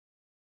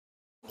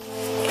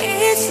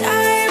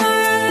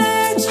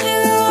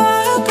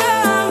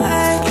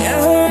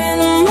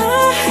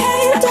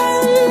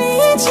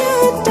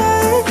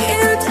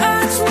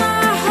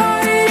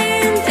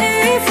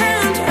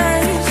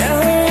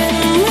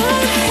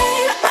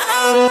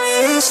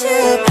Hello,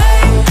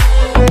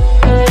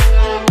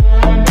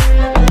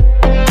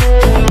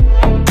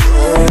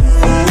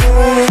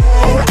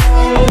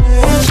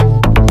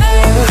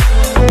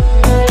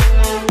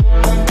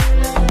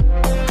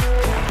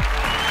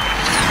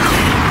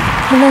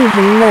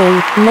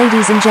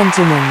 ladies and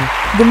gentlemen.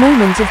 The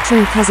moment of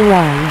truth has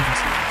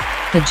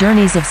arrived. The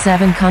journeys of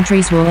 7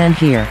 countries will end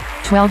here.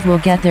 12 will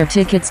get their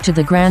tickets to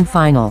the grand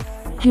final.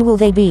 Who will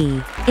they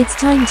be? It's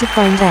time to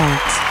find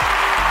out.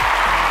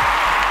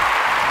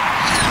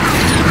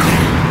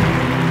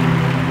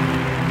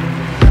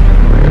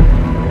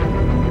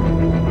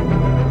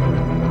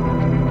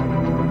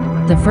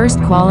 The first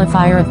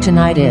qualifier of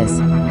tonight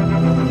is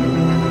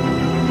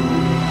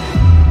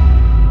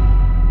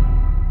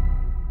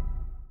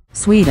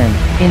Sweden,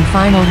 in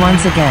final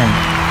once again.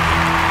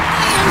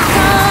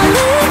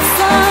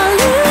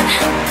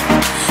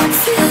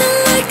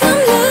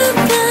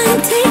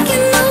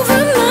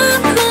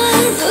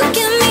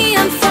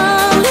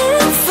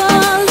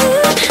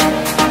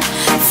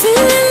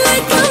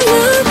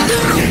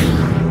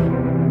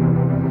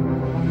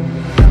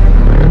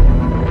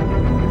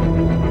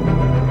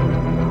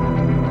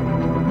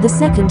 The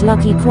second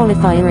lucky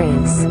qualifier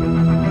is...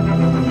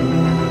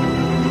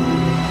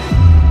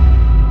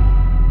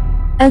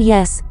 Oh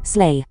yes,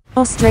 Slay,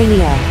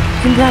 Australia.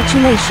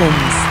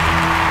 Congratulations.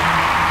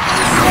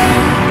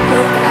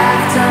 Look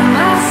after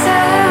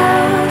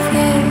myself,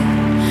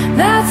 yeah.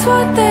 That's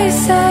what they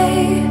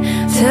say.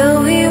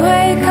 Till we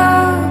wake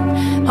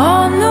up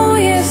on New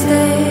Year's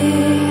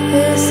Day.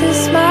 This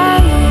is my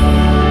year.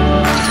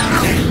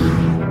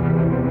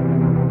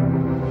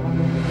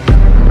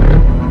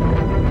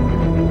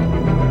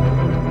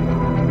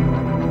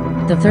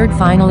 The third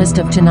finalist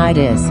of tonight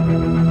is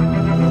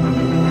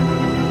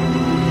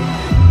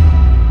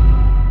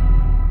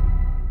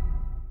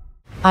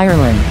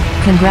Ireland.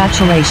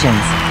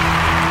 Congratulations.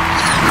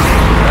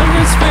 And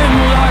it's been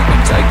like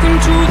I'm taken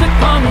to the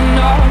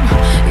thunder.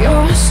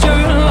 You're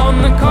still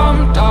on the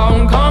come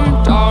down,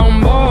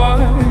 boy.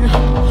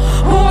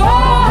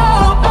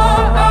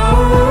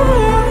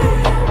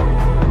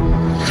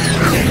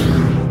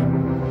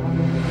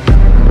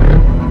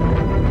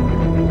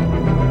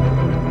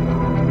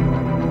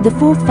 The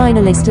fourth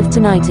finalist of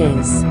tonight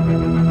is...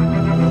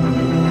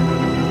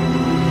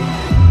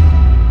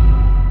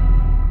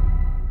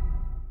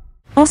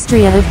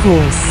 Austria, of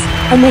course.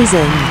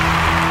 Amazing.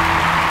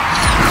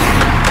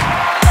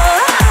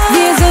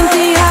 Wir sind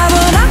die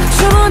halbe Nacht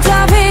schon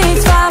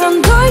unterwegs,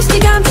 fahren durch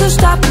die ganze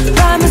Stadt,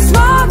 weil bis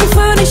morgen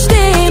für dich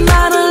stehen.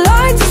 Meine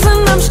Leute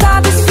sind am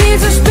Start, ist viel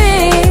zu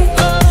spät,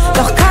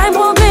 doch kein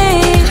Problem.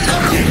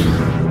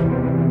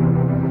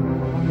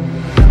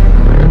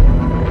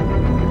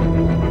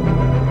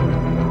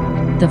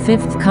 The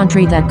fifth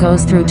country that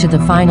goes through to the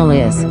final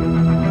is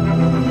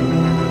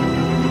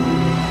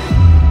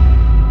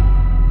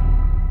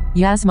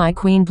Yas, my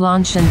Queen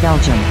Blanche in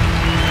Belgium.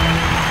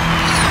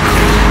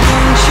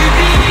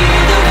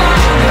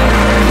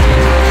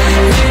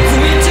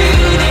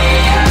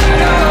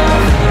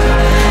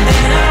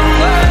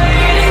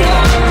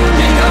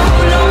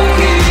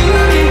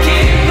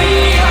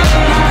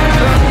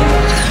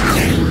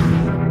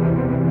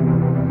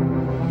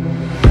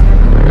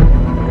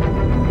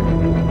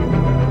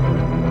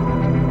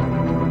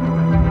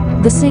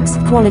 The sixth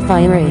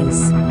qualifier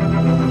is...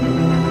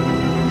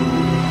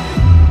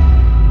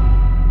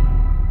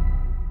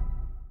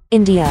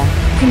 India.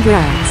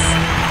 Congrats.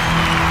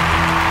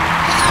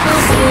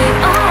 We'll sit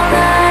all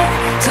night,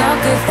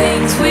 talk of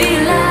things we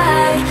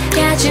like,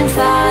 catching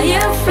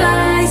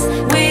fireflies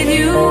with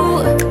you.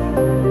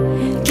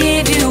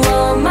 Give you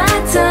all my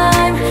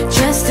time,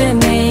 just to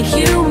make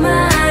you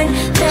mine.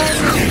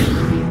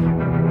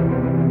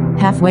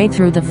 Halfway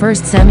through the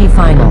first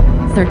semi-final,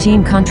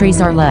 13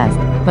 countries are left,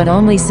 but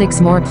only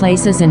 6 more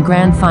places in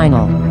grand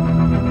final.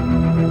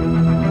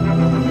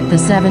 The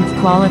seventh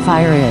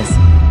qualifier is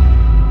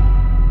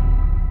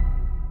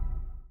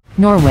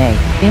Norway.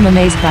 I'm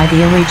amazed by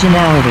the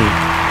originality.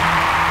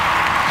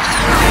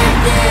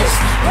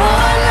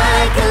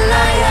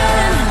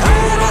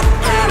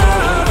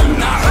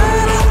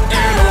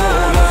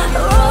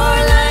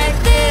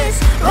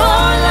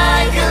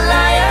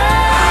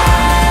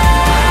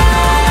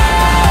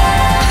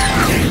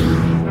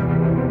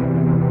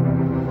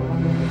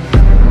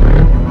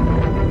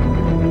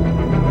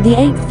 The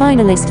eighth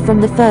finalist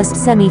from the first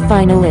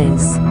semi-final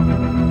is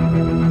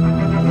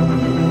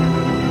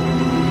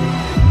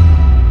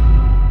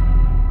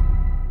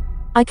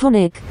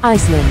Iconic,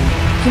 Iceland.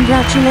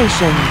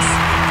 Congratulations.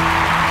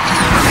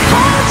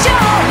 Hold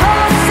your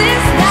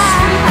horses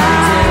now,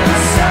 till the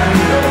sun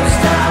goes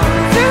down,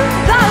 through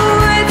the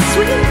woods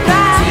sweet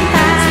ride,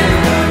 till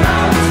the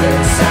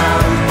mountains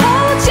sound.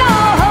 Hold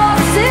your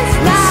horses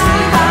now,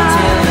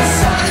 till the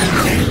sun.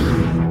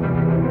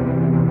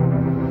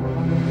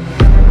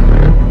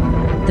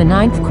 The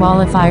ninth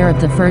qualifier of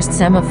the first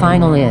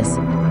semi-final is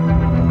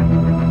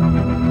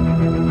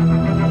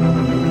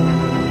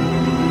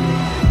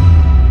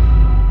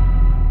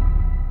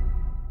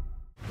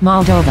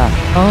Moldova.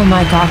 Oh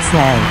my God,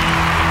 Slay.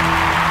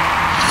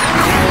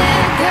 I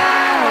let go,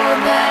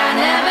 but I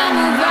never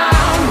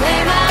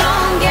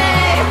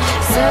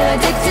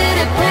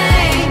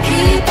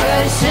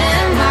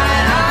pushing my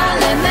own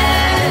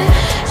limit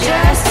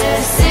just to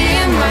see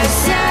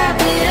myself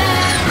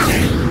bleeding.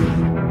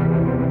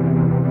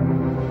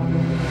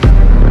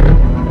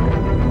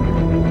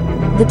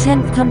 The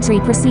 10th country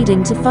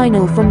proceeding to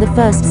final from the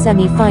first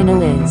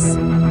semi-final is...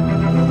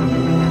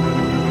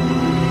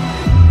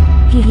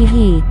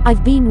 Hehehe,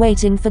 I've been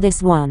waiting for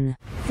this one.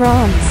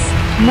 France.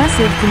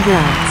 Massive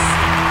congrats.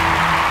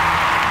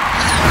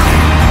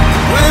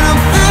 When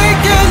I'm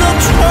thinking of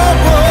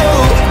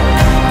trouble,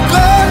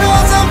 God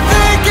knows I'm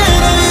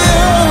thinking of you.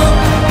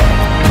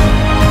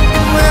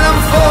 When I'm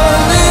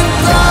falling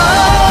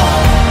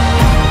down,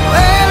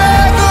 when I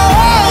go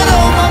out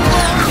on my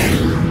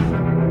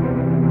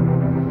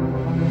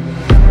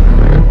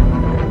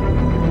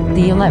mind.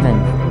 The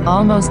 11th,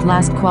 almost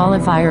last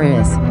qualifier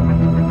is...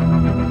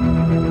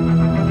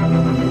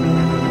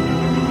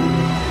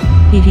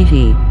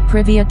 Hehehe,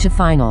 Privia to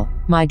final,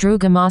 my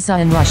Druga Masa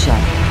in Russia.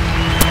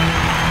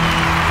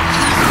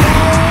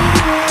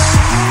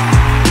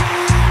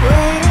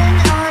 Waiting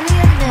on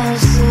you now,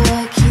 so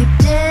I keep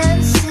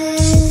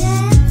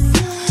dancing,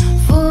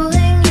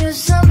 fooling you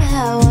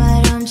somehow.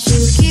 Why don't you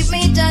keep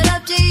me tied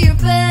up to your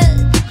bed?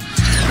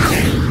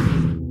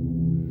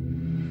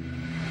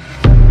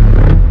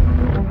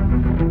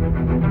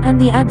 And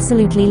the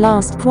absolutely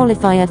last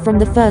qualifier from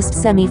the first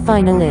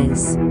semi-final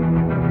is...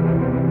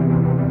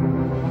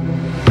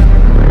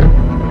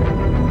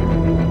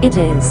 It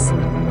is...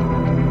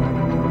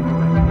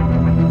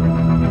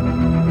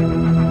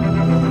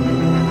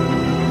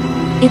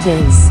 It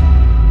is...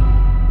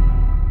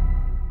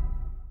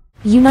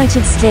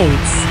 United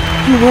States,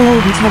 who we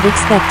wouldn't have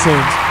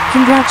expected.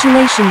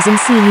 Congratulations and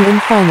see you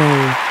in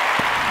final.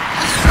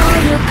 Saw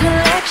your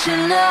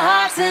collection of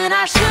hearts and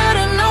I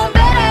should've known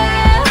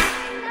better,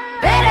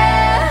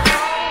 better.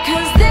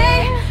 'Cause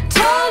they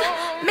told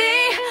me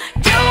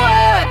you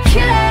were a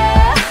killer,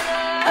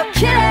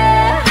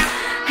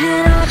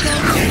 and I got...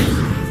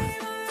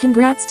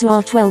 Congrats to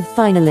our 12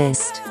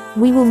 finalists.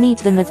 We will meet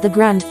them at the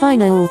grand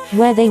final,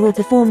 where they will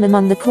perform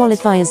among the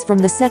qualifiers from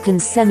the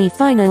second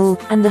semi-final,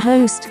 and the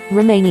host,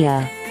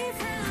 Romania.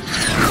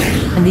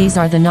 And these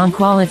are the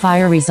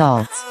non-qualifier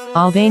results.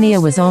 Albania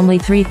was only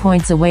 3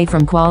 points away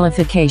from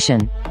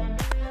qualification.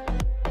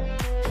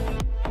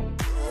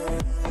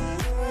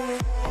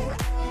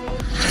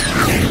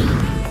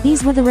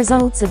 These were the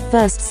results of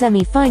first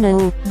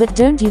semi-final, but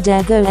don't you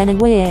dare go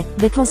anywhere,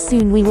 because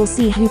soon we will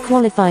see who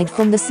qualified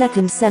from the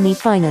second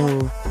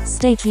semi-final.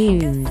 Stay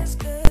tuned.